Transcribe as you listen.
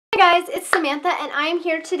Hi guys, it's Samantha and I'm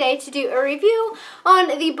here today to do a review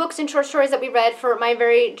on the books and short stories that we read for my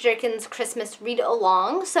very Dickens Christmas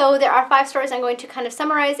read-along. So there are 5 stories I'm going to kind of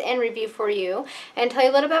summarize and review for you and tell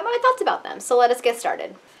you a little bit my thoughts about them. So let us get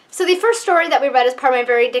started. So the first story that we read as part of my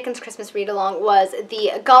very Dickens Christmas read-along was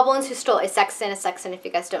The Goblins Who Stole a Sexton. A sexton, if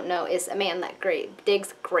you guys don't know, is a man that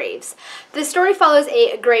digs graves. The story follows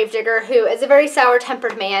a gravedigger who is a very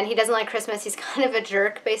sour-tempered man. He doesn't like Christmas. He's kind of a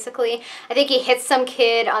jerk, basically. I think he hits some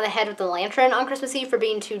kid on the head with a lantern on Christmas Eve for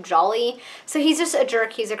being too jolly. So he's just a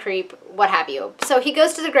jerk, he's a creep, what have you. So he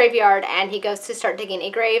goes to the graveyard and he goes to start digging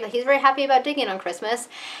a grave. He's very happy about digging on Christmas.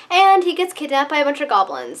 And he gets kidnapped by a bunch of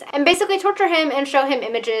goblins and basically torture him and show him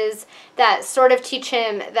images that sort of teach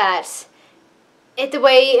him that the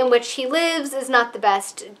way in which he lives is not the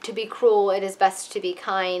best to be cruel, it is best to be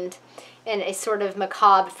kind. In a sort of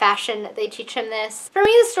macabre fashion, they teach him this. For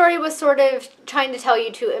me, the story was sort of trying to tell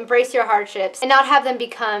you to embrace your hardships and not have them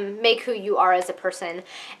make who you are as a person,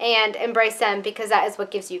 and embrace them because that is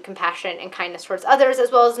what gives you compassion and kindness towards others,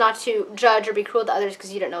 as well as not to judge or be cruel to others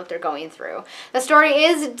because you don't know what they're going through. The story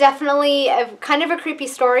is definitely kind of a creepy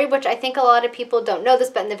story, which I think a lot of people don't know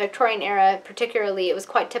this, but in the Victorian era particularly, it was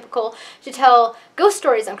quite typical to tell ghost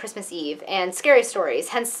stories on Christmas Eve and scary stories,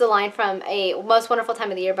 hence the line from A Most Wonderful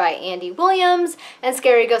Time of the Year by Andy Williams and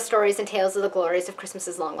Scary Ghost Stories and Tales of the Glories of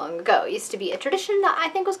Christmases Long, Long Ago. It used to be a tradition that I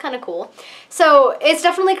think was kind of cool. So it's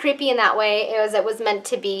definitely creepy in that way. It was meant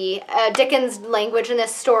to be. Dickens' language in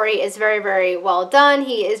this story is very, very well done.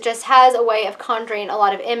 He just has a way of conjuring a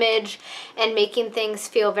lot of image and making things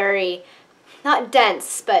feel very, not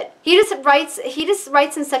dense, but he just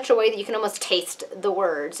writes in such a way that you can almost taste the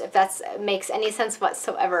words, if that makes any sense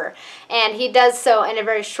whatsoever. And he does so in a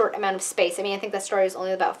very short amount of space. I mean, I think the story is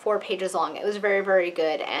only about 4 pages long. It was very, very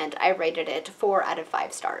good, and I rated it 4 out of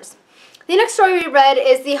 5 stars. The next story we read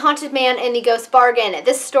is The Haunted Man and the Ghost Bargain.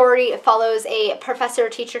 This story follows a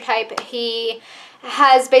professor-teacher type. He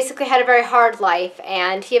has basically had a very hard life,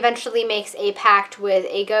 and he eventually makes a pact with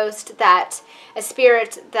a ghost, a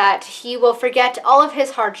spirit, that he will forget all of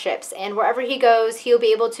his hardships, and wherever he goes, he'll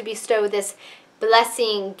be able to bestow this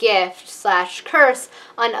blessing, gift / curse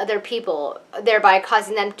on other people, thereby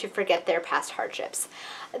causing them to forget their past hardships.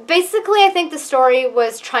 Basically, I think the story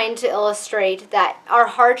was trying to illustrate that our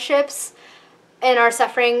hardships and our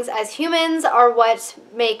sufferings as humans are what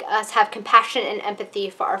make us have compassion and empathy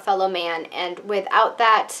for our fellow man, and without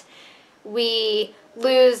that, we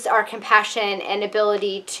lose our compassion and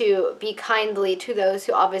ability to be kindly to those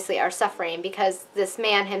who obviously are suffering, because this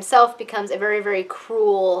man himself becomes a very, very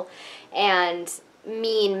cruel and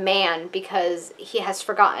mean man because he has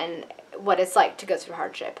forgotten what it's like to go through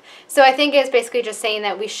hardship. So I think it's basically just saying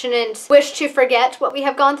that we shouldn't wish to forget what we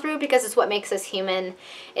have gone through, because it's what makes us human.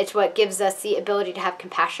 It's what gives us the ability to have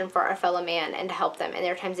compassion for our fellow man and to help them in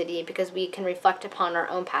their times of need, because we can reflect upon our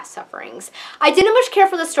own past sufferings. I didn't much care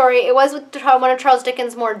for the story. It was one of Charles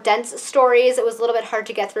Dickens' more dense stories. It was a little bit hard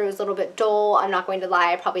to get through. It was a little bit dull. I'm not going to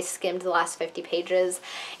lie. I probably skimmed the last 50 pages.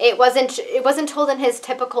 It wasn't told in his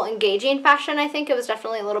typical engaging fashion. I think it was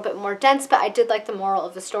definitely a little bit more dense, but I did like the moral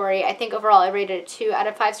of the story. I think overall I rated it 2 out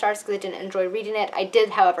of 5 stars because I didn't enjoy reading it. I did,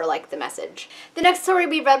 however, like the message. The next story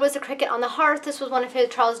we read was The Cricket on the Hearth. This was one of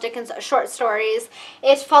Charles Dickens' short stories.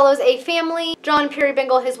 It follows a family, John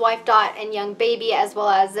Peerybingle, his wife Dot, and young baby, as well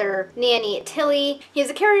as their nanny Tilly. He's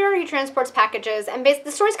a carrier, he transports packages, and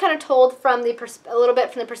the story's kind of told from a little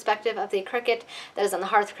bit from the perspective of the cricket that is on the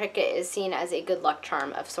hearth. Cricket is seen as a good luck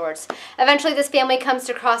charm of sorts. Eventually this family comes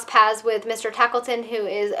to cross paths with Mr. Tackleton, who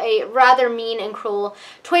is a rather mean and cruel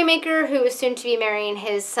toy maker who is soon to be marrying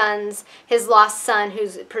his lost son,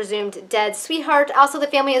 who's presumed dead sweetheart. Also, the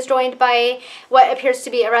family is joined by what appears to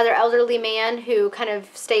be a rather elderly man who kind of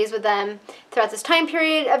stays with them throughout this time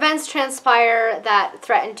period. Events transpire that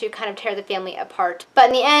threaten to kind of tear the family apart, but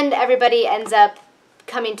in the end, everybody ends up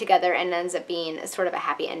coming together and ends up being sort of a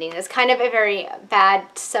happy ending. It's kind of a very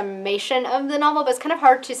bad summation of the novel, but it's kind of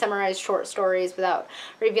hard to summarize short stories without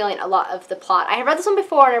revealing a lot of the plot. I have read this one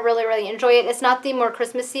before and I really, really enjoy it. It's not the more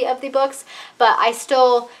Christmassy of the books, but I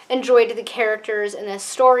still enjoyed the characters in this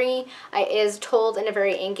story. It is told in a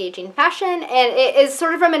very engaging fashion, and it is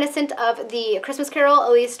sort of reminiscent of the Christmas Carol,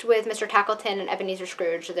 at least with Mr. Tackleton and Ebenezer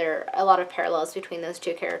Scrooge. There are a lot of parallels between those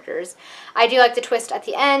two characters. I do like the twist at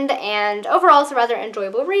the end, and overall it's a rather enjoyable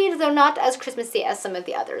read, though not as Christmassy as some of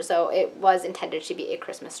the others, so it was intended to be a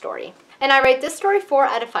Christmas story. And I rate this story 4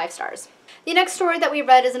 out of 5 stars. The next story that we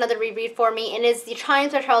read is another reread for me, and is The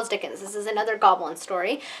Chimes by Charles Dickens. This is another Goblin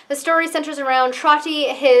story. The story centers around Trotty,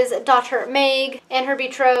 his daughter Meg, and her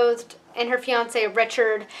betrothed and her fiance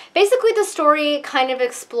Richard. Basically, the story kind of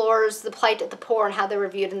explores the plight of the poor and how they were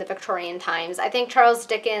viewed in the Victorian times. I think Charles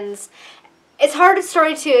Dickens, it's a hard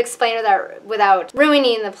story to explain without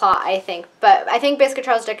ruining the plot, I think. But I think basically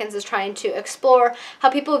Charles Dickens is trying to explore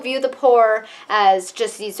how people view the poor as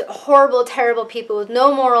just these horrible, terrible people with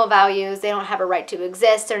no moral values. They don't have a right to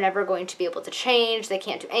exist. They're never going to be able to change. They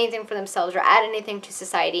can't do anything for themselves or add anything to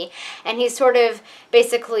society. And he's sort of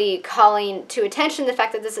basically calling to attention the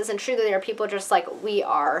fact that this isn't true, that there are people just like we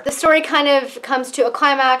are. The story kind of comes to a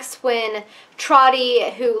climax when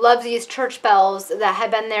Trotty, who loves these church bells that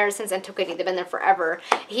have been there since antiquity, they've been there forever,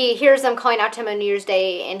 he hears them calling out to him on New Year's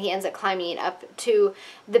Day, and he ends up climbing up to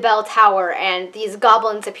the bell tower, and these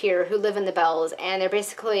goblins appear who live in the bells, and they're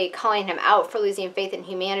basically calling him out for losing faith in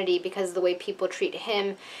humanity because of the way people treat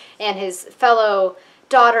him and his fellow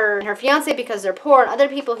daughter and her fiance because they're poor, and other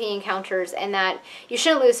people he encounters, and that you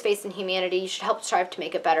shouldn't lose faith in humanity. You should help strive to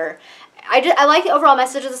make it better. I like the overall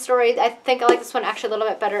message of the story. I think I like this one actually a little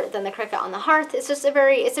bit better than The Cricket on the Hearth. It's just a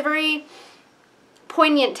very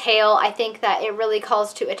poignant tale. I think that it really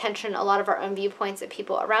calls to attention a lot of our own viewpoints of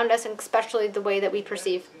people around us, and especially the way that we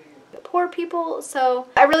perceive poor people. So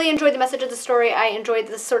I really enjoyed the message of the story. I enjoyed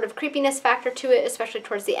the sort of creepiness factor to it, especially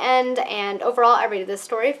towards the end, and overall I rated this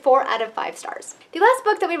story 4 out of 5 stars. The last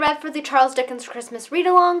book that we read for the Charles Dickens Christmas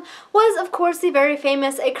read-along was, of course, the very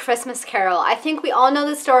famous A Christmas Carol. I think we all know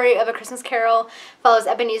the story of A Christmas Carol. Follows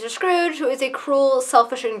Ebenezer Scrooge, who is a cruel,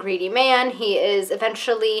 selfish, and greedy man. He is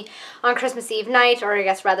eventually on Christmas Eve night, or I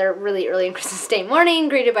guess rather really early in Christmas Day morning,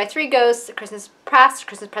 greeted by 3 ghosts, Christmas past,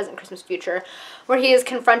 Christmas present, Christmas future, where he is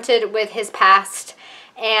confronted with his past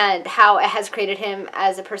and how it has created him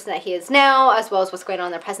as a person that he is now, as well as what's going on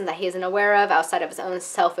in the present that he isn't aware of outside of his own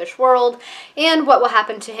selfish world, and what will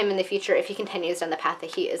happen to him in the future if he continues down the path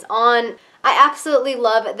that he is on. I absolutely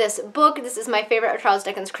love this book. This is my favorite of Charles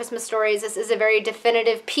Dickens' Christmas stories. This is a very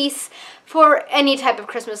definitive piece for any type of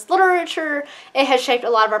Christmas literature. It has shaped a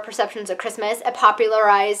lot of our perceptions of Christmas. It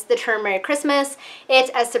popularized the term Merry Christmas. It,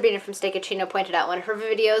 as Sabrina from Steakachino pointed out in one of her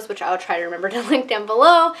videos, which I'll try to remember to link down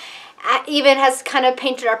below, even has kind of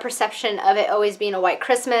painted our perception of it always being a white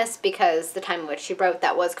Christmas, because the time in which she wrote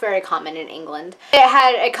that was very common in England.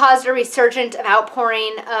 It caused a resurgent of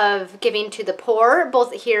outpouring of giving to the poor,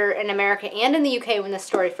 both here in America and in the UK when the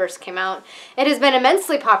story first came out. It has been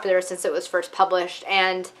immensely popular since it was first published,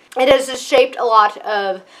 and it has just shaped a lot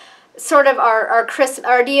of sort of our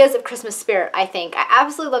ideas of Christmas spirit, I think. I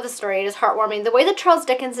absolutely love the story. It is heartwarming. The way that Charles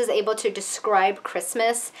Dickens is able to describe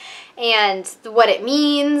Christmas and what it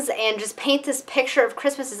means and just paint this picture of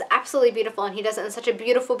Christmas is absolutely beautiful, and he does it in such a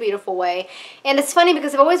beautiful, beautiful way. And it's funny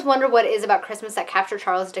because I've always wondered what it is about Christmas that captured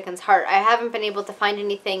Charles Dickens' heart. I haven't been able to find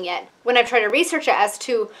anything yet when I've tried to research it as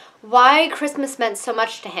to why Christmas meant so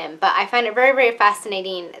much to him, but I find it very, very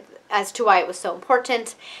fascinating as to why it was so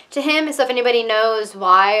important to him. So if anybody knows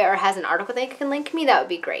why or has an article they can link me, that would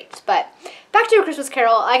be great. But back to A Christmas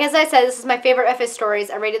Carol. Like as I said, this is my favorite of his stories.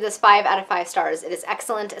 I rated this 5 out of 5 stars. It is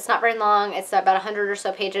excellent. It's not very long. It's about 100 or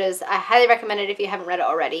so pages. I highly recommend it if you haven't read it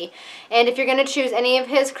already. And if you're going to choose any of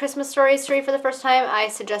his Christmas stories to read for the first time, I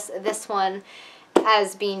suggest this one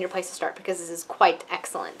as being your place to start, because this is quite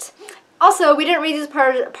excellent. Also, we didn't read this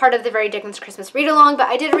part of the very Dickens Christmas read-along, but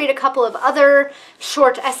I did read a couple of other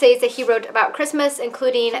short essays that he wrote about Christmas,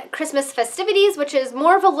 including Christmas Festivities, which is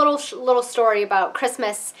more of a little story about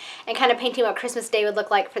Christmas and kind of painting what Christmas Day would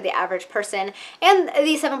look like for the average person, and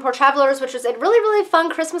The 7 Poor Travelers, which was a really, really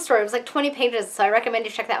fun Christmas story. It was like 20 pages, so I recommend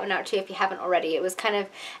you check that one out too if you haven't already. It was kind of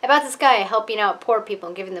about this guy helping out poor people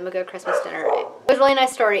and giving them a good Christmas dinner. It was a really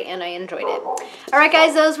nice story, and I enjoyed it. Alright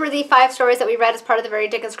guys, those were the 5 stories that we read as part of the very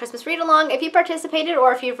Dickens Christmas read-along. If you participated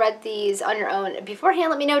or if you've read these on your own beforehand,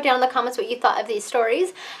 let me know down in the comments what you thought of these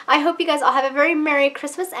stories. I hope you guys all have a very Merry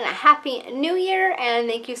Christmas and a Happy New Year, and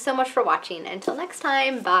thank you so much for watching. Until next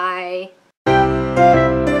time, bye!